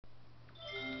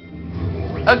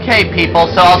Okay,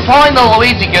 people, so I was following the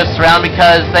Luigi ghosts around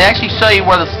because they actually show you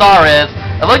where the star is.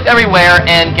 I looked everywhere,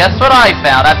 and guess what I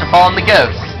found after following the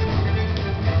ghosts?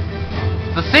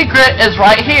 The secret is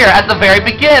right here at the very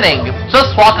beginning.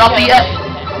 Just walk off the edge.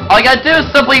 All you gotta do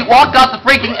is simply walk off the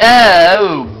freaking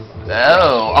edge.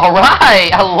 Oh,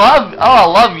 alright. I love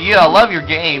you. I love your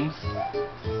games.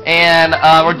 And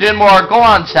we're doing more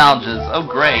Goron challenges. Oh,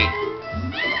 great.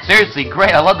 Seriously,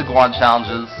 great. I love the Goron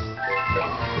challenges.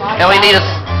 And we need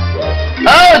a...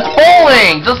 Oh, it's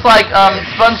bowling! Just like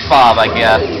SpongeBob, I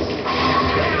guess.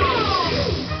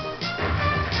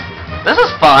 This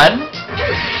is fun.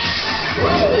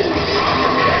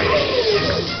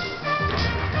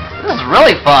 This is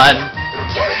really fun.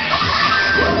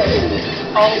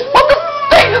 Oh. What the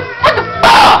thing? What the...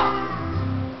 Ah!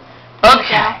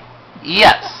 Okay.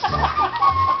 Yes.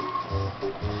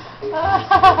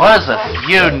 What is this?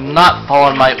 You not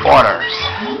following my orders.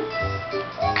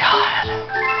 God.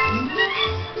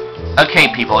 Okay,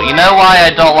 people, you know why I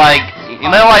don't like... You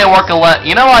know why I work alone?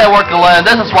 You know why I work alone?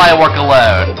 This is why I work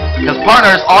alone. Because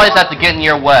partners always have to get in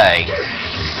your way.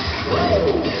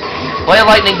 Blade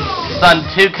Lightning's done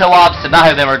 2 co-ops, and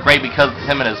neither of them are great because of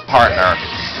him and his partner.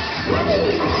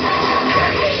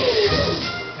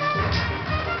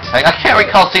 I can't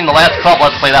recall seeing the last co-op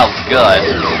Let's Play that was good.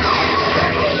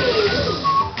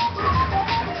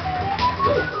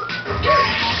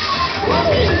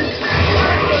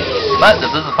 But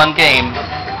this is a fun game.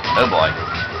 Oh boy.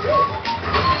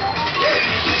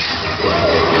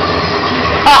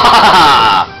 Ha ha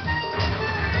ha!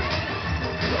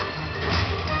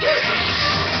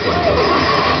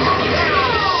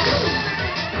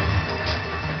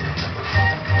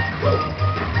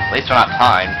 At least they're not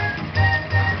timed.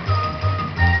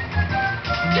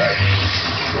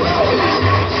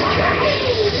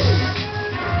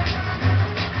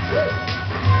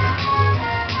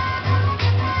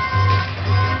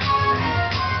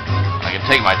 I can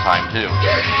take my time too.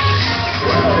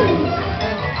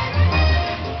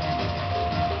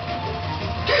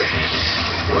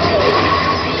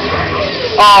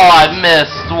 Oh, I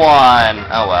missed one.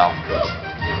 Oh well.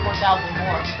 4,000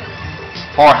 more.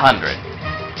 400.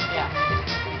 Yeah.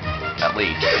 At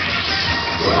least.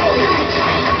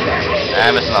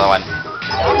 I missed another one.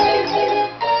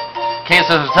 Okay,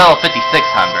 so there's a total of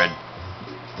 5,600.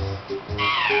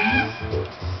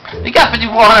 You got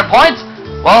 5,400 points?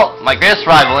 Well, my greatest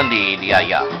rival indeed. Yeah,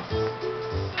 yeah.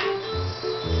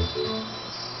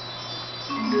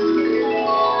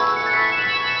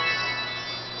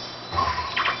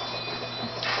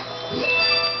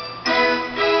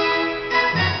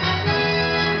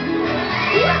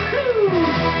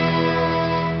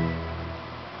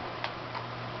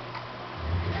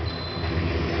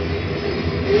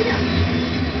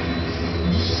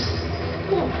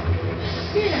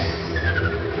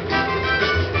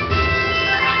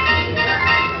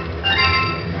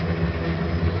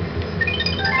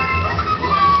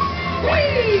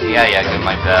 Yeah, doing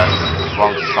my best. As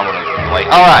long as someone is away.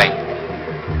 Alright.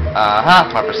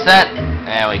 My percent.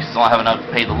 And we still don't have enough to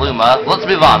pay the Luma. Let's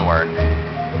move onward.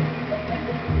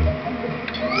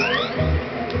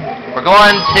 We're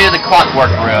going to the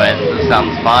Clockwork Ruins. This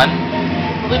sounds fun.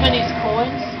 Luma needs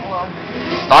coins, or...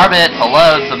 Starbit,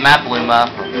 hello, it's a map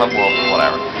Luma.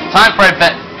 Whatever. Time for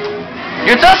advent.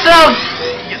 You're just out...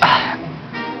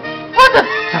 What the...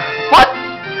 What?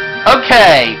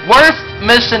 Okay, worst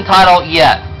mission title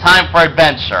yet. Time for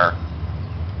adventure.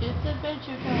 It's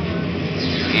adventure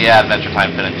time. Yeah, Adventure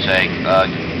Time, Finn and Jake. Well,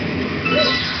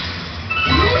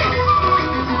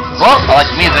 I like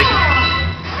the music.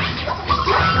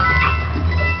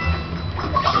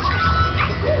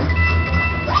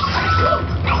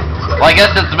 Well, I guess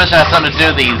since the mission has something to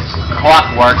do with these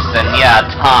clockworks, then yeah,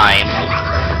 time,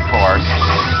 of course.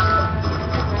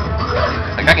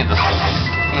 Like I can just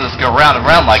go round and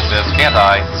round like this, can't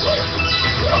I?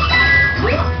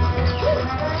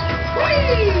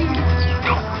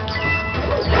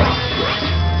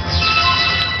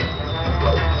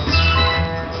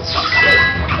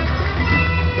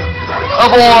 Oh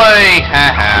boy!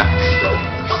 Haha.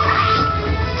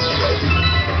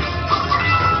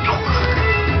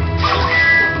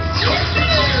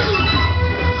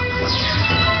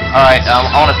 Alright, I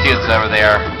want to see what's over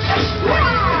there.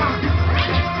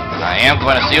 I am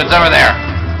going to see what's over there.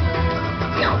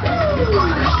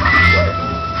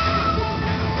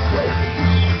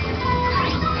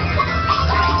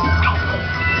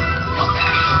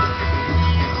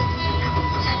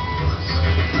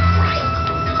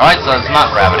 Alright, so it's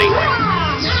not gravity.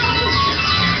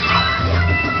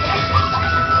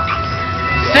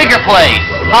 Secret place!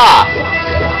 Ha!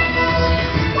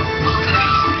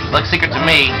 Looks secret to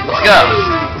me. Let's go.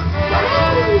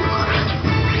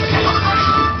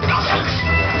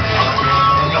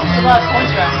 There's a lot of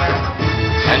coins around here.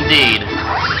 Indeed.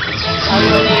 I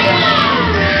really need them.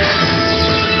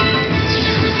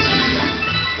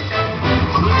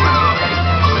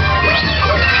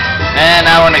 And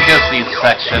now we're in the ghosty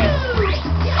section.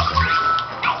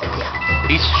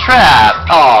 He's trapped.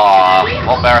 Aww.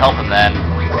 Well, better help him then.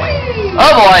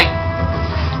 Oh boy!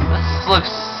 This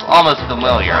looks almost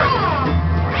familiar.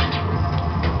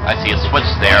 I see a switch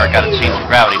there. I gotta change the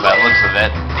gravity by the looks of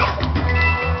it.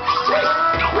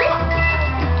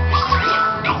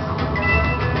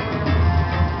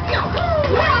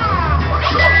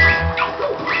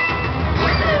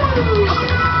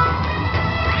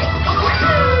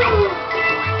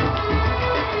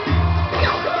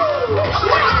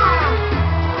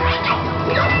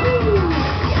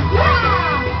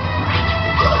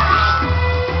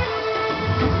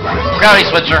 Gravity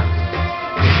switcher.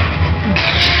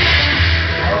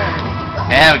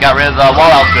 And we got rid of the wall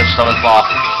out switch, so it's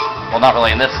lost. Well, not really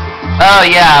in this. Oh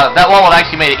yeah, that wall would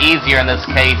actually made it easier in this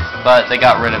case, but they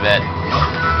got rid of it.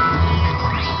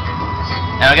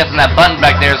 And I'm guessing that button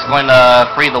back there is going to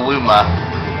free the Luma.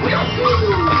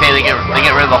 Okay, they get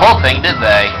rid of the whole thing, did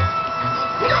they?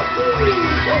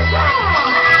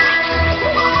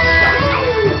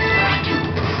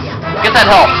 Get that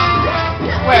help.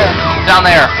 Where? Down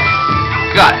there.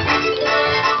 Got it.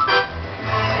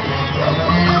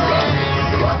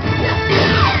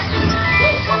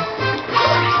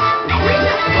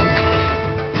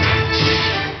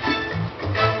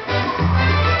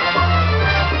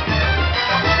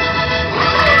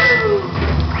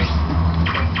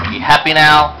 You happy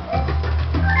now?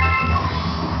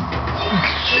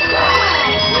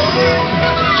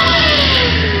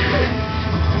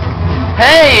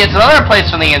 Hey, it's another place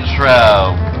from the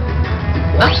intro.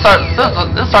 This is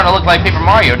starting to look like Paper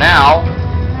Mario now.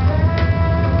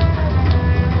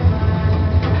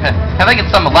 I think it's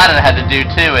something Aladdin had to do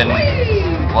too, and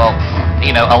well,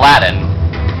 you know, Aladdin.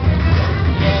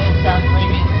 Yeah, it sounds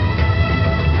maybe.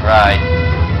 Right.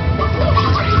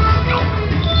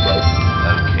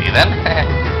 Okay then.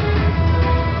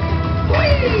 I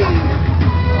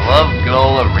love good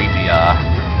old Arabia.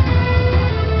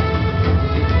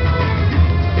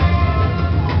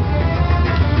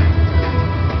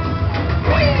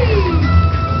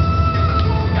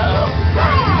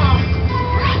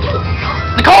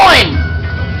 The coin!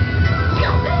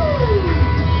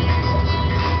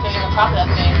 Gotta get on top of that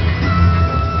thing.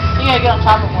 You gotta get on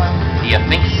top of one. You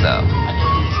think so? I do.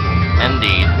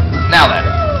 Indeed. Now then.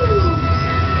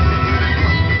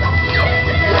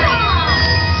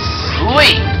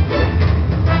 Sweet!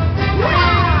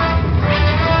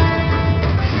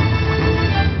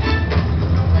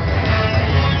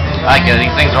 I get it.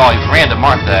 These things are always random,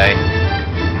 aren't they?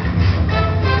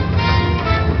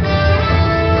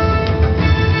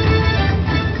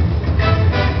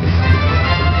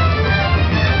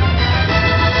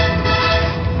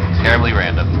 Terribly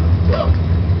random.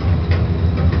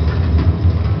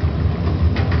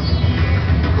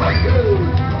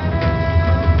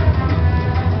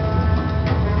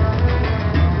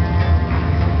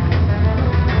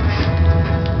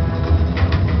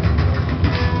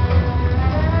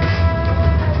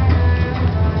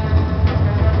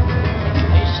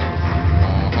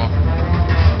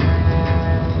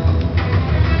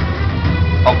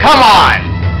 Oh, come on!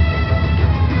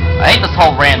 I hate this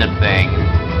whole random thing.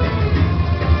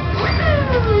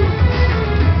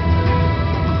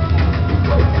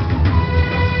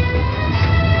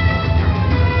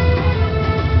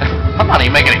 I'm not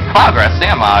even making any progress,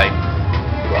 am I?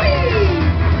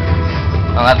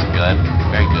 Oh, that's good.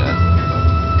 Very good.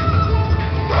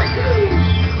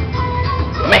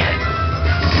 Man!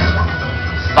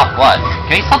 Stop what?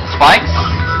 Can you stop the spikes?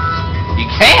 You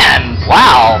can!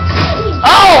 Wow!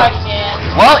 Oh!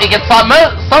 Well, you can stop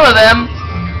some of them.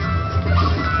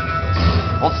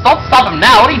 Well, don't stop him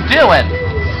now. What are you doing?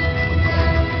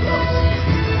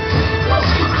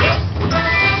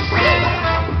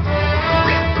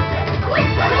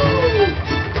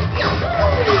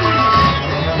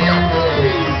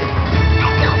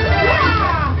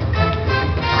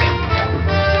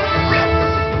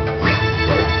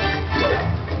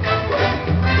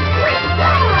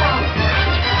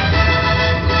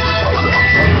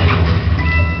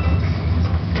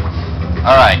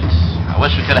 Alright, I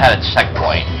wish we could have had a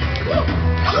checkpoint.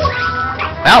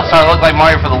 Now it's starting to look like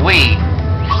Mario for the Wii.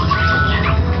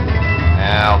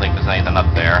 I don't think there's anything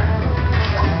up there.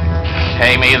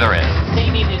 Okay, maybe there is. So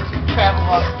you need to travel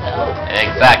up the...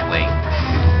 Exactly.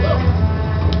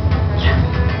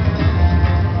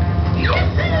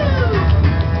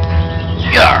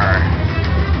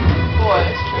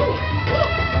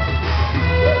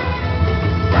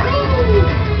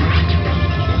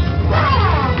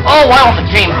 Oh, why won't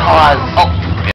the game pause? Oh.